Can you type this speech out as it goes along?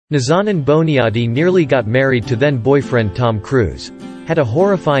Nazanin Boniadi nearly got married to then-boyfriend Tom Cruise. Had a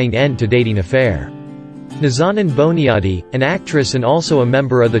horrifying end to dating affair. Nazanin Boniadi, an actress and also a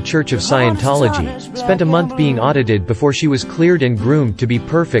member of the Church of Scientology, spent a month being audited before she was cleared and groomed to be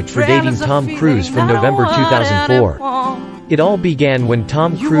perfect for dating Tom Cruise from November 2004. It all began when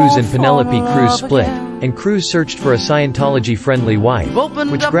Tom Cruise and Penelope Cruz split, and Cruise searched for a Scientology-friendly wife,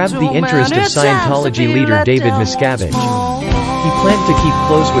 which grabbed the interest of Scientology leader David Miscavige. He planned to keep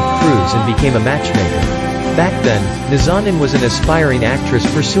close with Cruise and became a matchmaker. Back then, Nazanin was an aspiring actress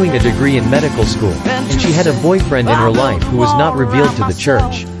pursuing a degree in medical school, and she had a boyfriend in her life who was not revealed to the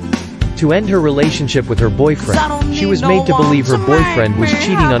church. To end her relationship with her boyfriend, she was made to believe her boyfriend was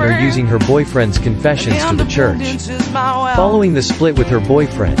cheating on her using her boyfriend's confessions to the church. Following the split with her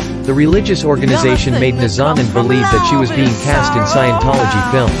boyfriend, the religious organization made Nazanin believe that she was being cast in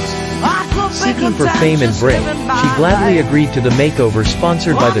Scientology films. Seeking for fame and break, she gladly agreed to the makeover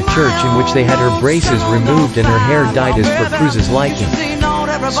sponsored by the church, in which they had her braces removed and her hair dyed as per Cruz's liking.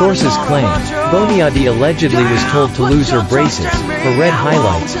 Sources claim, Boniadi allegedly was told to lose her braces, her red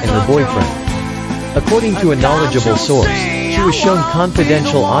highlights, and her boyfriend. According to a knowledgeable source, she was shown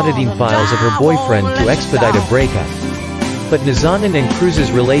confidential auditing files of her boyfriend to expedite a breakup. But Nazanin and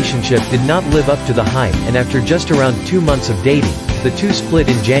Cruz's relationship did not live up to the hype, and after just around 2 months of dating, the two split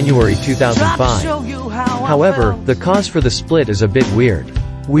in January 2005. However, the cause for the split is a bit weird.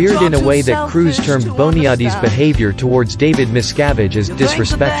 Weird in a way that Cruz termed Boniadi's behavior towards David Miscavige as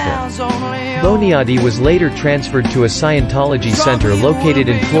disrespectful. Boniadi was later transferred to a Scientology center located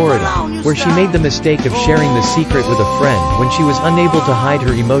in Florida, where she made the mistake of sharing the secret with a friend when she was unable to hide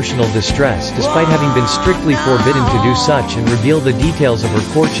her emotional distress despite having been strictly forbidden to do such, and reveal the details of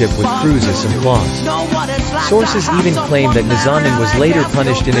her courtship with Cruz as some clause. Sources even claim that Nazanin was later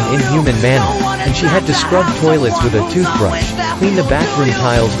punished in an inhuman manner, and she had to scrub toilets with a toothbrush, clean the bathroom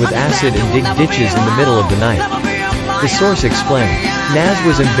tiles with acid, and dig ditches in the middle of the night. The source explained, Naz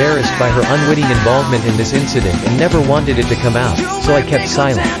was embarrassed by her unwitting involvement in this incident and never wanted it to come out, so I kept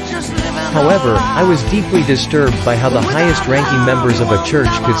silent. However, I was deeply disturbed by how the highest-ranking members of a church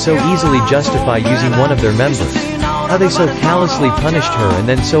could so easily justify using one of their members, how they so callously punished her and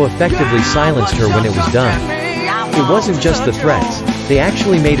then so effectively silenced her when it was done. It wasn't just the threats, they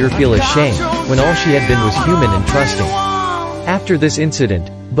actually made her feel ashamed, when all she had been was human and trusting. After this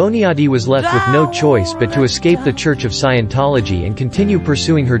incident, Boniadi was left with no choice but to escape the Church of Scientology and continue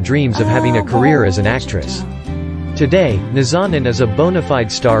pursuing her dreams of having a career as an actress. Today, Nazanin is a bona fide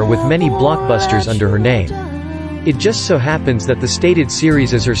star with many blockbusters under her name. It just so happens that the stated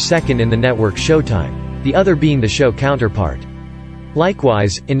series is her second in the network Showtime, the other being the show counterpart.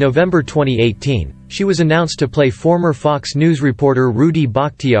 Likewise, in November 2018, she was announced to play former Fox News reporter Rudy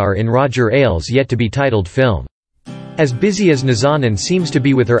Bakhtiar in Roger Ailes' yet-to-be-titled film. As busy as Nazanin seems to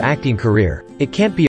be with her acting career, it can't be